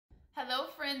Hello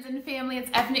friends and family, it's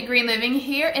Ethnic Green Living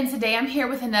here, and today I'm here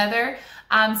with another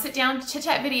sit down chit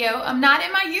chat video. I'm not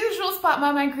in my usual spot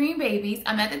by my green babies.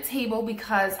 I'm at the table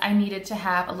because I needed to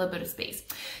have a little bit of space.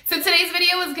 So today's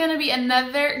video is going to be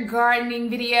another gardening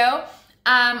video.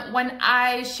 When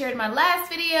I shared my last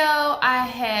video, I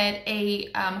had a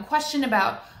question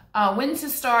about when to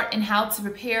start and how to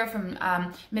prepare from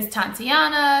Miss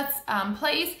Tatiana's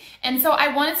place. And so I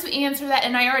wanted to answer that,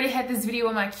 and I already had this video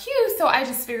in my queue, so I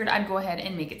just figured I'd go ahead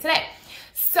and make it today.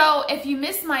 So if you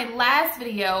missed my last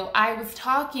video, I was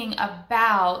talking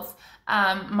about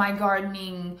my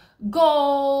gardening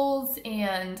goals,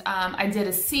 and I did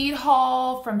a seed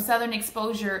haul from Southern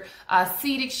Exposure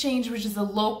Seed Exchange, which is a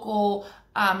local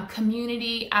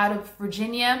community out of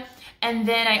Virginia. And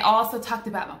then I also talked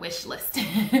about my wish list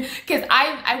because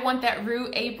I want that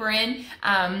root apron.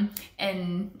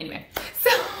 And anyway, so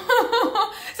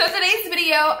today's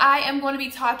video, I am going to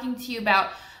be talking to you about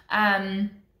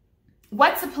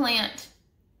what to plant,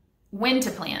 when to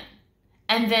plant,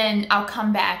 and then I'll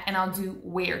come back and I'll do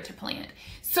where to plant.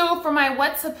 So for my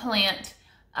what to plant,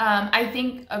 I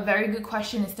think a very good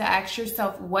question is to ask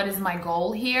yourself, what is my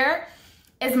goal here?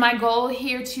 Is my goal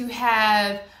here to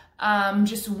have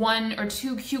just 1 or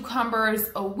 2 cucumbers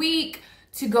a week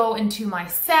to go into my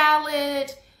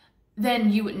salad?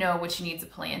 Then you would know what you need to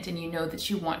plant, and you know that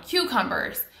you want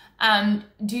cucumbers. Am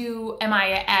I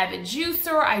an avid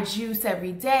juicer? I juice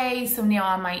every day, so now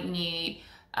I might need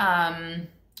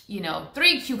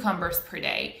 3 cucumbers per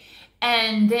day.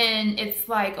 And then it's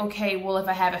like, okay, well, if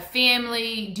I have a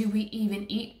family, do we even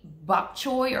eat bok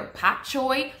choy or pak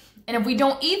choy? And if we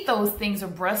don't eat those things, or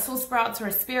Brussels sprouts or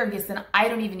asparagus, then I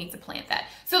don't even need to plant that.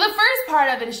 So the first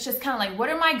part of it is just kind of like, what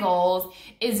are my goals?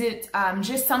 Is it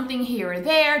just something here or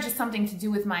there, just something to do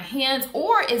with my hands?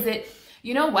 Or is it,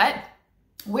 you know what?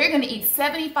 We're going to eat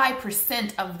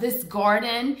 75% of this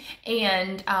garden,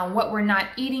 and what we're not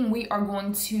eating, we're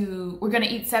going to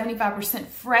eat 75%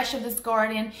 fresh of this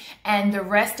garden, and the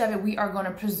rest of it we are going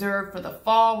to preserve for the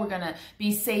fall. We're going to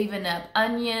be saving up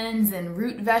onions and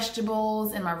root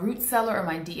vegetables in my root cellar or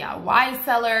my DIY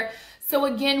cellar. So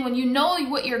again, when you know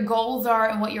what your goals are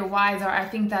and what your whys are, I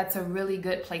think that's a really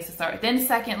good place to start. Then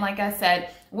second, like I said,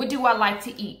 what do I like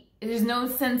to eat? There's no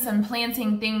sense in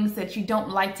planting things that you don't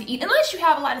like to eat unless you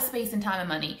have a lot of space and time and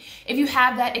money. If you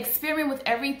have that, experiment with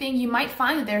everything. You might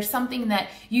find that there's something that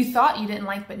you thought you didn't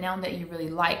like, but now that you really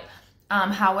like.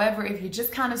 However, if you're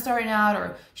just kind of starting out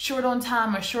or short on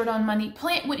time or short on money,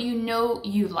 plant what you know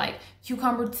you like.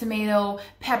 Cucumber, tomato,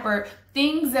 pepper,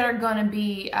 things that are going to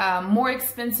be more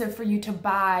expensive for you to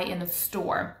buy in a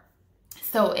store.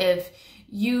 So if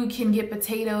you can get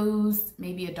potatoes,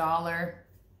 maybe $1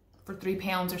 for 3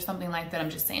 pounds or something like that,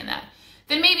 I'm just saying that,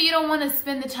 then maybe you don't want to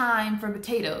spend the time for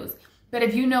potatoes. But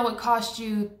if you know it costs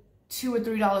you $2 or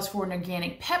 $3 for an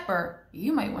organic pepper,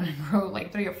 you might want to grow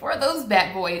like 3 or 4 of those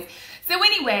bad boys. So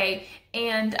anyway,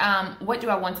 and what do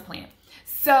I want to plant?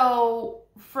 So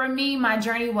for me, my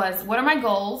journey was, what are my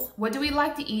goals? What do we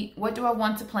like to eat? What do I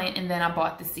want to plant? And then I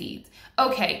bought the seeds.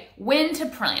 Okay, when to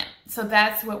plant? So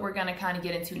that's what we're going to kind of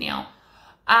get into now.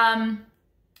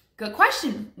 Good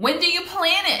question. When do you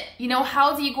plant it?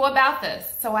 How do you go about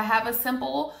this? So I have a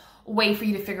simple way for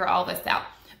you to figure all this out.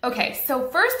 Okay, so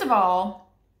first of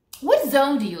all, what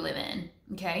zone do you live in?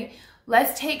 Okay,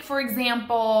 let's take, for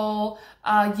example,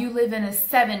 you live in a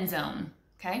 7 zone.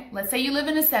 Okay, let's say you live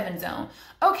in a 7 zone.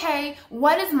 Okay,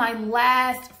 what is my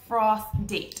last frost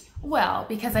date? Well,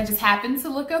 because I just happened to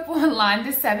look up online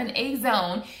the 7A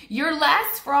zone, your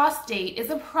last frost date is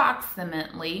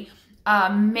approximately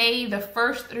May the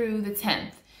 1st through the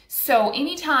 10th. So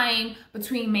anytime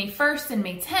between May 1st and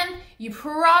May 10th, you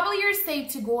probably are safe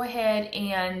to go ahead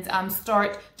and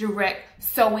start direct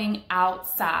sowing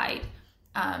outside.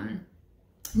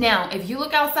 Now, if you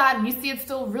look outside and you see it's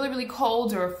still really, really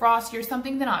cold or frosty or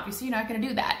something, then obviously you're not going to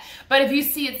do that. But if you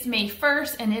see it's May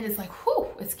 1st and it is like, whew,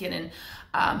 it's getting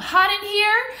hot in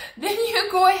here, then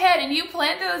you go ahead and you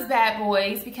plant those bad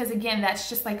boys, because again, that's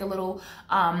just like a little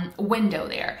window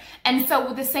there. And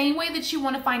so the same way that you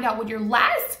want to find out what your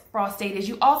last frost date is,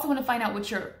 you also want to find out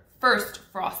what your first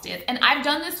frost is. And I've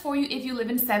done this for you if you live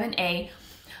in 7A.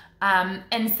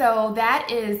 And so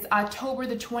that is October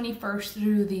the 21st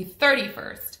through the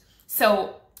 31st.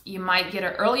 So you might get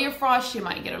an earlier frost, you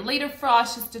might get a later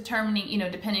frost, just determining,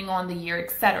 depending on the year,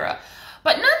 etc.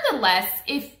 But nonetheless,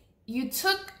 if you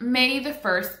took May the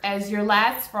 1st as your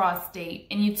last frost date,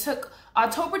 and you took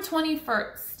October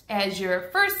 21st as your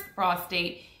first frost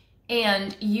date,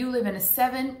 and you live in a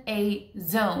 7A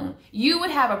zone, you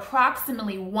would have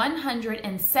approximately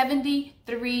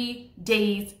 173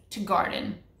 days to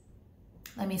garden.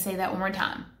 Let me say that one more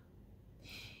time.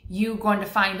 you're going to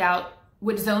find out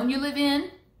what zone you live in,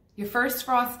 your first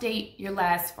frost date, your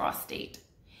last frost date.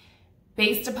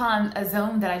 Based upon a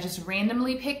zone that I just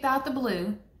randomly picked out the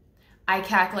blue, I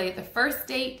calculated the first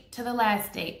date to the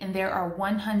last date, and there are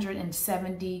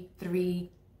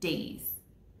 173 days.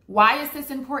 Why is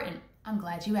this important? I'm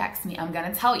glad you asked me. I'm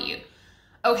gonna tell you.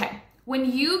 Okay,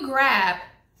 when you grab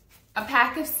a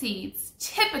pack of seeds,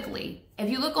 typically, if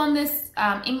you look on this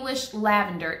English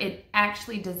lavender, it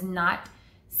actually does not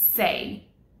say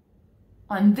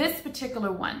on this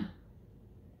particular one.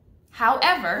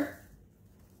 However,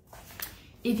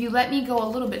 if you let me go a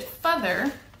little bit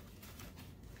further,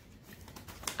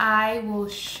 I will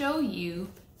show you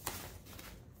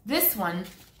this one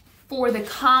for the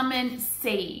common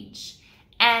sage.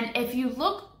 And if you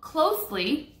look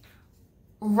closely,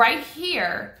 right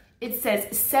here, it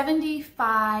says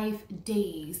 75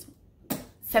 days.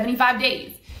 75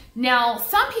 days. Now,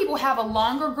 some people have a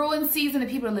longer growing season. The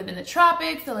people that live in the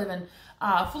tropics, they live in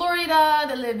Florida,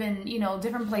 they live in, you know,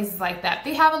 different places like that.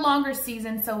 They have a longer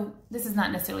season, so this is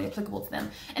not necessarily applicable to them.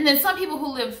 And then some people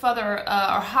who live further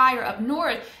or higher up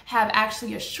north have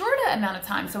actually a shorter amount of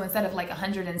time. So instead of like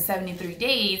 173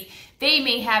 days, they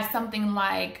may have something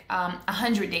like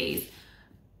 100 days.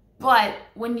 But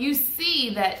when you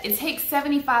see that it takes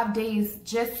 75 days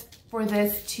just for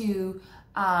this to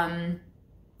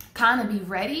kind of be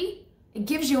ready, it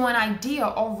gives you an idea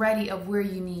already of where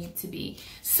you need to be.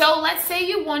 So let's say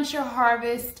you want your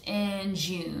harvest in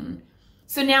June.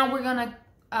 So now we're gonna,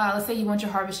 let's say you want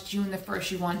your harvest June the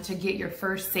 1st, you want to get your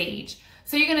first sage.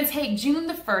 So you're gonna take June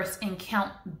the 1st and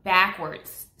count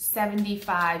backwards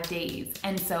 75 days.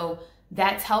 And so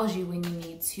that tells you when you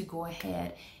need to go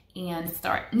ahead and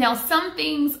start. Now, some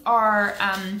things are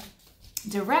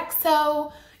direct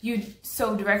sow. You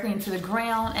sow directly into the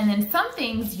ground, and then some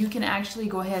things you can actually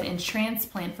go ahead and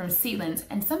transplant from seedlings,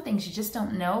 and some things you just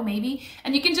don't know maybe,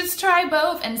 and you can just try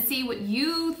both and see what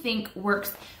you think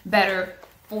works better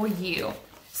for you.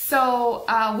 So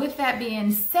with that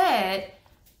being said,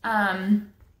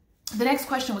 the next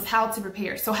question was how to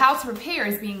prepare. So how to prepare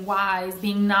is being wise,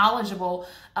 being knowledgeable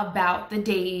about the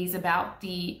days, about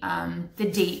the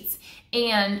dates,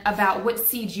 and about what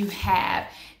seeds you have.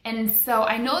 And so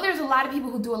I know there's a lot of people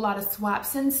who do a lot of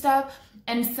swaps and stuff.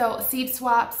 And so seed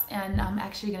swaps, and I'm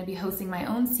actually going to be hosting my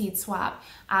own seed swap.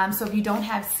 So if you don't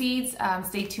have seeds,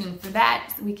 stay tuned for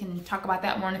that. We can talk about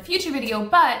that more in a future video.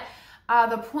 But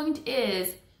the point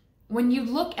is, when you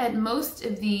look at most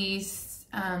of these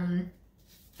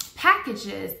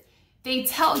packages, they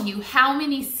tell you how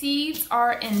many seeds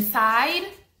are inside.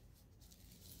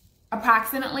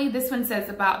 Approximately, this one says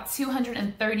about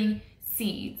 230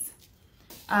 seeds.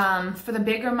 For the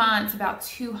bigger months, about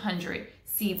 200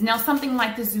 seeds. Now, something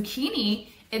like the zucchini,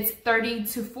 it's 30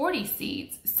 to 40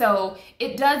 seeds. So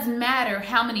it does matter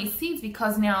how many seeds,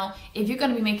 because now if you're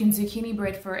going to be making zucchini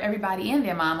bread for everybody and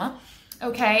their mama,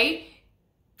 okay,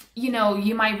 you know,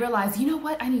 you might realize, you know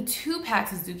what, I need 2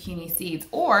 packs of zucchini seeds.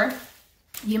 Or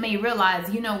you may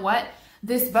realize, you know what,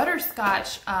 this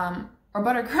butterscotch or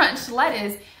butter crunch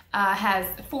lettuce has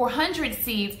 400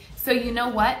 seeds. So you know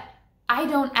what? I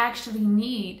don't actually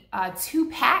need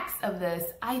 2 packs of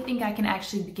this. I think I can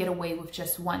actually get away with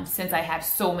just 1 since I have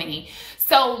so many.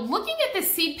 So looking at the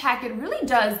seed packet really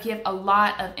does give a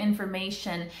lot of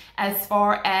information as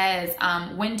far as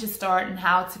when to start and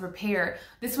how to prepare.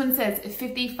 This one says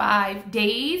 55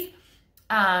 days.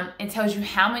 It tells you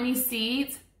how many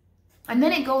seeds. And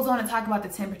then it goes on to talk about the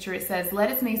temperature. It says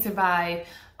lettuce may survive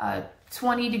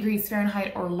 20 degrees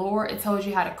Fahrenheit or lower. It tells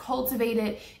you how to cultivate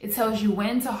it. It tells you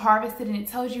when to harvest it, and it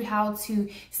tells you how to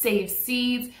save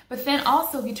seeds. But then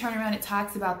also, if you turn around, it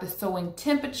talks about the sowing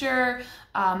temperature,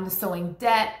 the sowing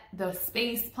depth, the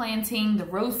space planting, the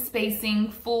row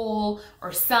spacing, full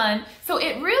or sun. So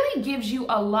it really gives you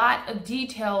a lot of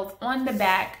details on the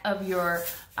back of your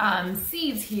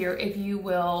seeds here, if you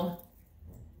will,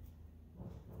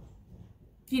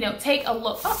 you know, take a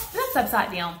look. Oh, that's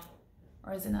upside down.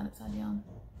 Or is it not upside down?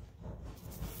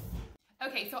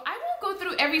 Okay, so I won't go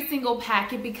through every single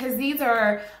packet because these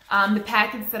are the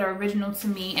packets that are original to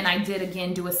me, and I did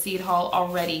again do a seed haul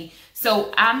already.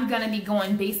 So I'm gonna be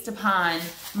going based upon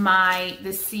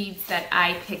the seeds that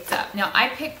I picked up. Now I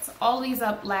picked all these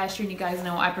up last year, and you guys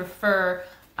know I prefer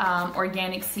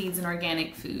organic seeds and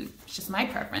organic food. It's just my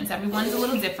preference. Everyone's a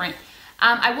little different.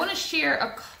 I want to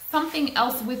share something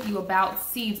else with you about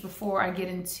seeds before I get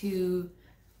into,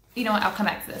 you know, I'll come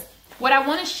back to this. What I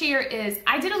want to share is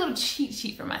I did a little cheat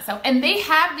sheet for myself, and they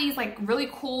have these like really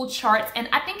cool charts, and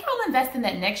I think I'll invest in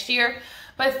that next year.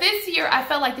 But this year, I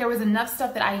felt like there was enough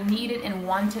stuff that I needed and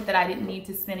wanted that I didn't need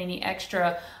to spend any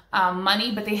extra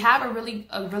money. But they have a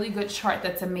really good chart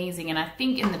that's amazing. And I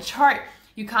think in the chart,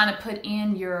 you kind of put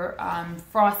in your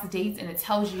frost dates and it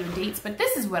tells you your dates. But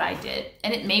this is what I did.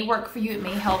 And it may work for you. It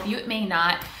may help you. It may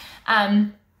not.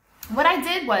 What I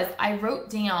did was I wrote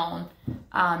down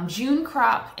June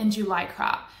crop and July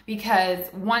crop, because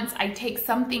once I take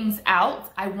some things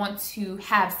out, I want to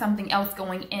have something else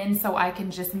going in so I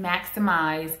can just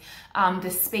maximize the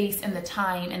space and the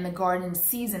time and the garden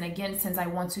season, again, since I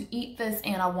want to eat this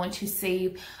and I want to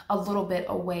save a little bit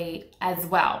away as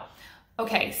well.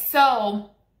 Okay,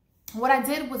 so what I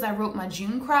did was I wrote my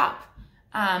June crop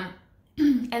and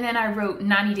then I wrote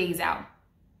 90 days out.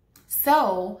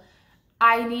 So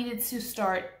I needed to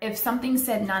start, if something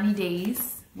said 90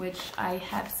 days, which I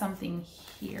have something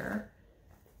here.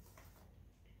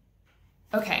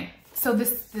 Okay, so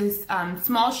this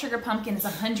small sugar pumpkin is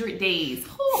 100 days.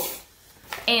 Whew.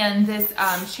 And this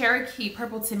Cherokee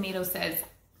purple tomato says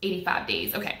 85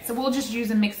 days. Okay, so we'll just use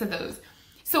a mix of those.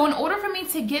 So in order for me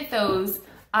to get those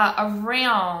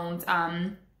around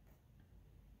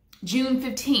June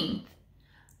 15th,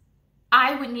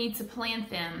 I would need to plant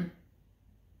them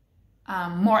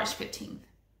March 15th.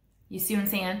 You see what I'm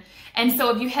saying? And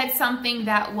so if you had something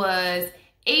that was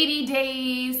 80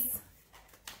 days,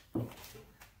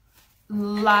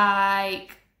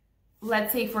 like,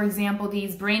 let's say, for example,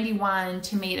 these Brandywine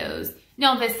tomatoes.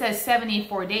 No, this says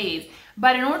 74 days.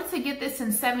 But in order to get this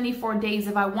in 74 days,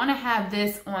 if I want to have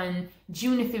this on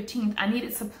June the 15th, I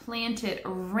needed to plant it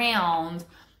around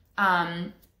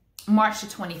March the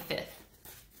 25th.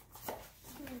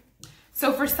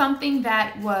 So for something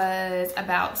that was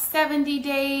about 70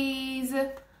 days,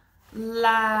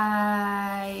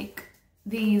 like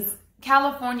these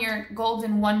California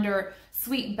Golden Wonder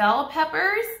sweet bell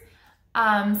peppers,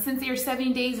 since they're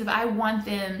 70 days, if I want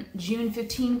them June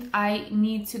 15th, I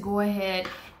need to go ahead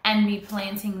and be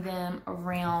planting them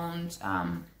around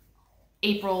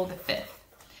April the 5th.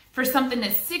 For something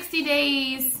that's 60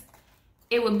 days,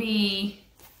 it would be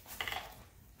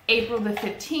April the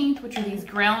 15th, which are these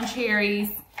ground cherries.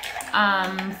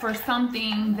 For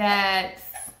something that's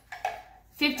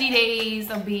 50 days,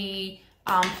 will be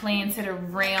planted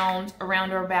around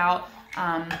or about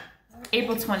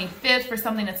April 25th. For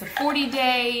something that's a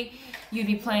 40-day, you'd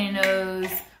be planting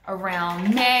those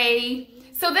around May.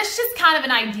 So that's just kind of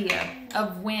an idea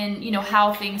of when, you know,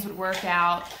 how things would work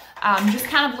out. Just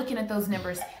kind of looking at those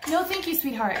numbers. No, thank you,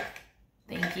 sweetheart.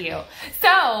 Thank you.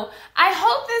 So I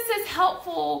hope this is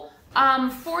helpful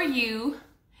for you.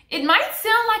 It might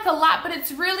sound like a lot, but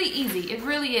it's really easy. It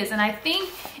really is. And I think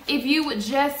if you would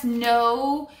just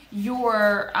know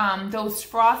your those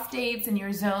frost dates in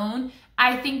your zone,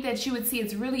 I think that you would see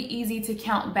it's really easy to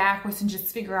count backwards and just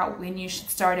figure out when you should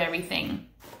start everything.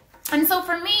 And so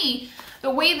for me,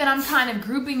 the way that I'm kind of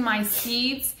grouping my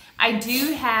seeds, I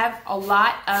do have a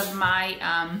lot of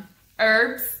my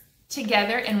herbs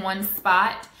together in one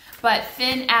spot, but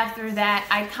then after that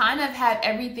I kind of have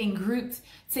everything grouped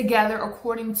together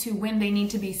according to when they need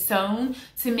to be sown,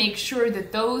 to make sure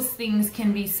that those things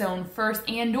can be sown first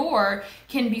and or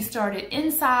can be started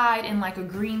inside in like a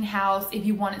greenhouse. If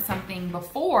you wanted something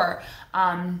before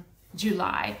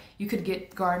July, you could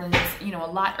get gardens, you know,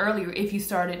 a lot earlier if you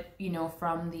started, you know,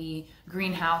 from the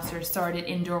greenhouse or started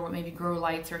indoor with maybe grow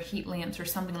lights or heat lamps or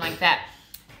something like that.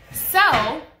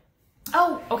 So,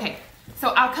 oh, okay. So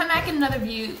I'll come back in another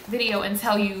video and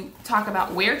talk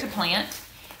about where to plant.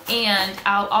 And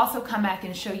I'll also come back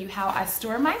and show you how I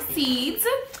store my seeds.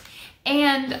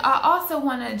 And I also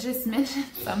want to just mention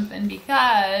something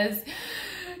because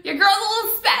your girl's a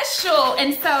little special.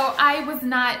 And so I was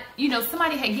not, you know,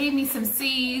 somebody had gave me some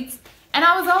seeds and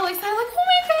I was all excited, like, oh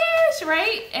my gosh,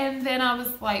 right? And then I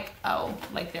was like, oh,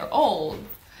 like they're old.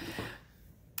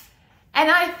 And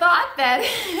I thought that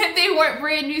if they weren't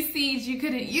brand new seeds, you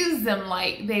couldn't use them,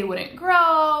 like they wouldn't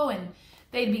grow and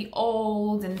they'd be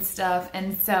old and stuff.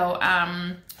 And so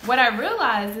what I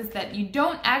realized is that you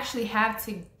don't actually have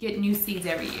to get new seeds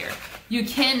every year. You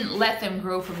can let them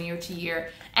grow from year to year.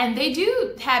 And they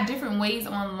do have different ways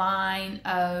online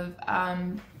of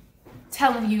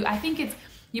telling you, I think it's,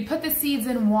 you put the seeds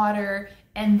in water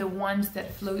and the ones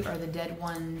that float are the dead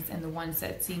ones and the ones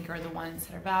that sink are the ones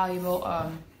that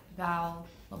are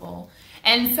valuable.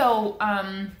 And so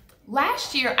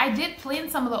last year I did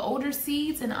plant some of the older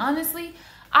seeds, and honestly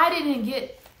I didn't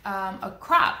get a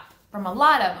crop from a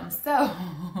lot of them. So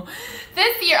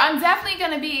this year I'm definitely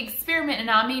going to be experimenting.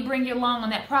 I may bring you along on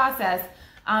that process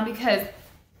because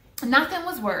nothing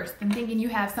was worse than thinking you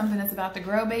have something that's about to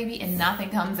grow, baby, and nothing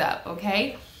comes up,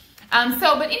 okay?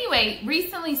 But anyway,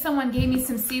 recently someone gave me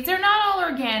some seeds. They're not all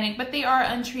organic, but they are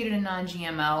untreated and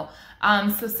non-GMO.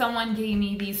 So someone gave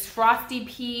me these frosty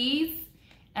peas,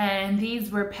 and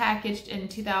these were packaged in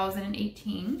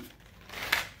 2018.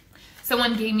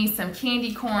 Someone gave me some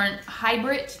candy corn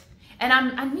hybrid, and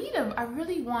I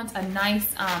really want a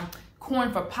nice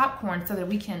corn for popcorn so that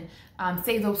we can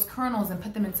save those kernels and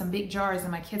put them in some big jars,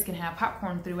 and my kids can have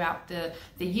popcorn throughout the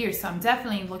year. So I'm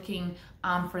definitely looking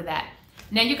for that.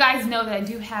 Now, you guys know that I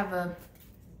do have a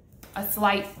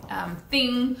slight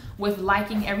thing with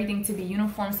liking everything to be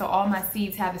uniform, so all my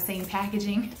seeds have the same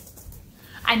packaging.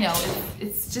 I know,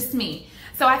 it's just me.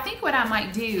 So I think what I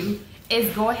might do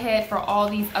is go ahead for all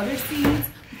these other seeds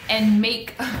and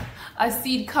make a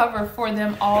seed cover for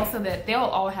them all so that they'll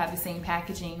all have the same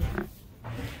packaging.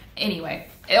 Anyway,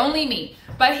 only me.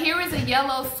 But here is a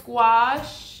yellow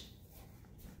squash.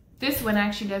 This one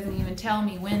actually doesn't even tell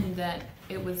me when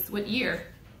what year.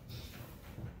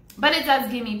 But it does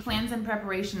give me plans and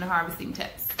preparation and harvesting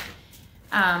tips.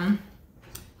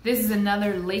 This is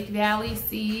another Lake Valley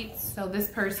seed. So this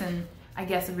person, I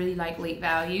guess, really liked Lake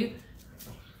Valley.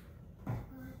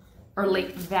 Or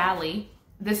Lake Valley.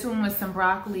 This one was some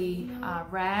broccoli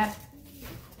rabe.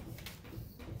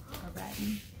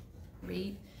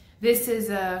 This is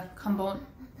a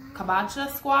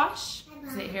kabocha squash.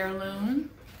 It's an heirloom.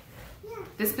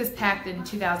 This was packed in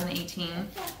 2018.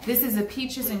 This is a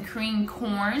peaches and cream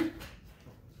corn.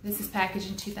 This is packaged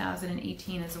in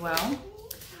 2018 as well.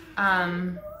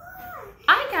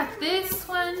 I got this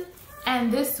one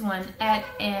and this one at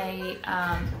a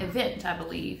event, I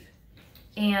believe.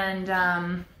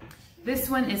 And this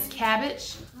one is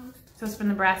cabbage. So it's from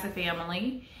the Brassica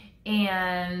family.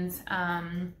 And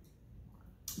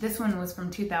this one was from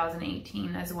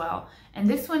 2018 as well. And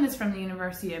this one is from the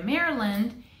University of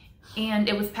Maryland. And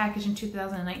it was packaged in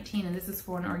 2019, and this is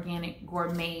for an organic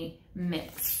gourmet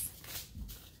mix.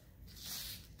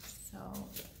 So,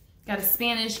 got a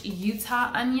Spanish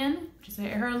Utah onion, which is an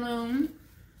heirloom,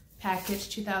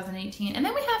 packaged 2018. And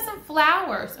then we have some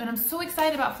flowers, and I'm so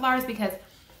excited about flowers because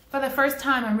for the first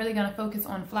time, I'm really gonna focus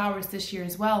on flowers this year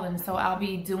as well. And so I'll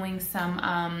be doing some,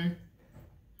 I'm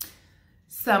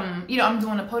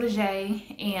doing a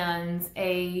potager and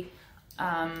a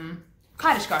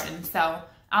cottage garden. So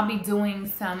I'll be doing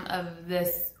some of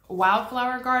this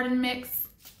wildflower garden mix.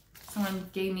 Someone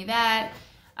gave me that.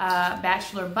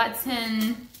 Bachelor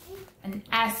button, an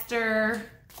aster,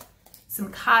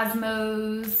 some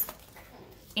cosmos,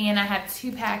 and I have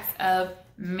 2 packs of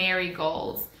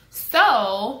marigolds.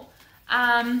 So,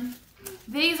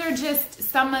 these are just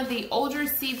some of the older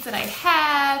seeds that I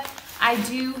have. I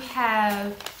do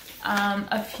have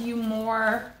a few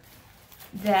more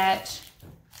that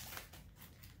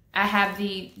I have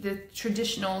the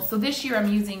traditional. So this year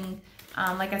I'm using,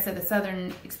 like I said, the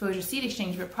Southern Exposure Seed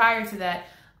Exchange, but prior to that,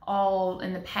 all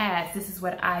in the past, this is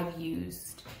what I've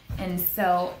used. And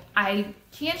so I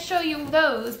can't show you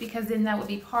those because then that would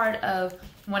be part of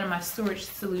one of my storage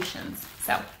solutions.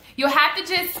 So you'll have to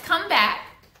just come back.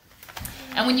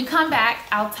 And when you come back,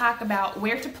 I'll talk about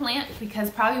where to plant, because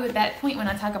probably at that point when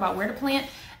I talk about where to plant,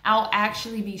 I'll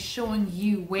actually be showing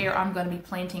you where I'm going to be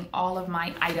planting all of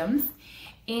my items.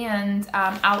 And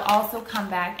I'll also come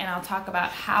back and I'll talk about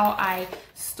how I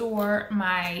store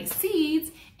my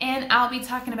seeds, and I'll be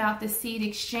talking about the seed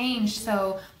exchange.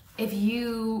 So if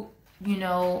you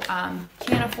can't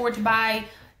afford to buy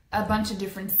a bunch of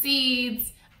different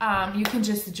seeds, you can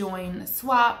just join the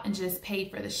swap and just pay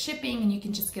for the shipping, and you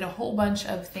can just get a whole bunch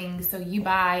of things. So you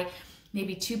buy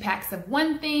maybe 2 packs of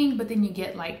one thing, but then you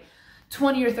get like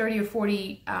 20 or 30 or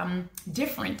 40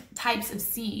 different types of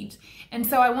seeds. And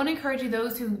so I want to encourage you,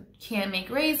 those who can't make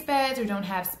raised beds or don't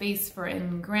have space for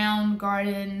in-ground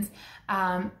gardens.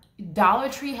 Dollar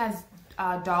Tree has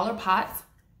dollar pots,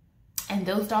 and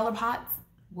those dollar pots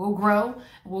will grow,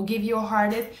 will give you a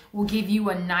harvest, will give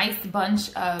you a nice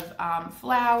bunch of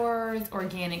flowers,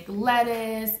 organic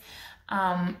lettuce.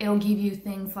 It'll give you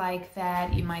things like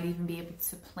that. You might even be able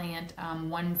to plant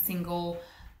one single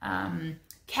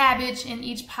cabbage in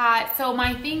each pot. So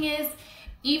my thing is,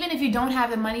 even if you don't have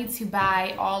the money to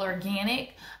buy all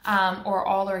organic or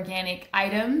all organic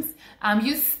items,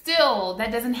 that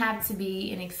doesn't have to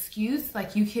be an excuse.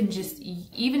 Like, you can just,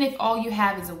 even if all you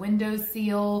have is a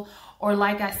windowsill, or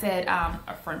like I said,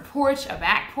 a front porch, a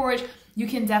back porch, you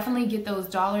can definitely get those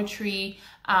Dollar Tree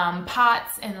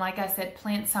pots, and like I said,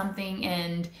 plant something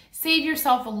and save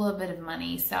yourself a little bit of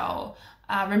money. So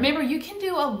remember, you can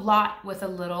do a lot with a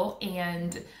little,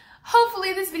 and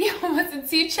hopefully this video wasn't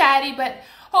too chatty, but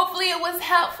hopefully it was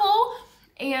helpful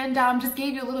and just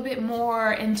gave you a little bit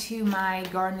more into my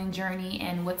gardening journey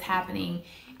and what's happening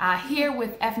here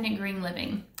with Ethnic Green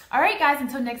Living. All right, guys,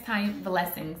 until next time,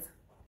 blessings.